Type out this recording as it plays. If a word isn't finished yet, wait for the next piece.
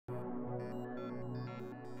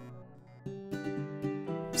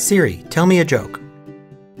Siri, tell me a joke.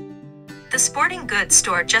 The sporting goods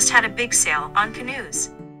store just had a big sale on canoes.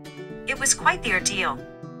 It was quite the ordeal.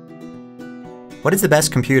 What is the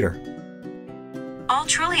best computer? All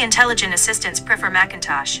truly intelligent assistants prefer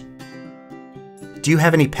Macintosh. Do you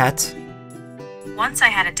have any pets? Once I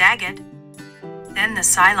had a Daggett. Then the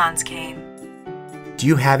Cylons came. Do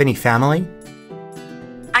you have any family?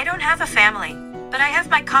 I don't have a family, but I have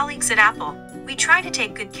my colleagues at Apple. We try to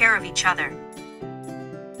take good care of each other.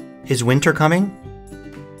 Is winter coming?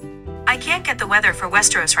 I can't get the weather for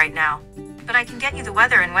Westeros right now, but I can get you the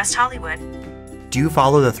weather in West Hollywood. Do you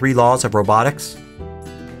follow the 3 laws of robotics?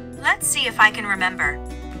 Let's see if I can remember.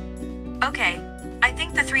 Okay, I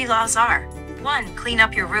think the 3 laws are: 1. Clean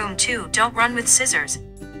up your room. 2. Don't run with scissors.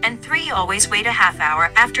 And 3. Always wait a half hour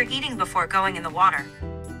after eating before going in the water.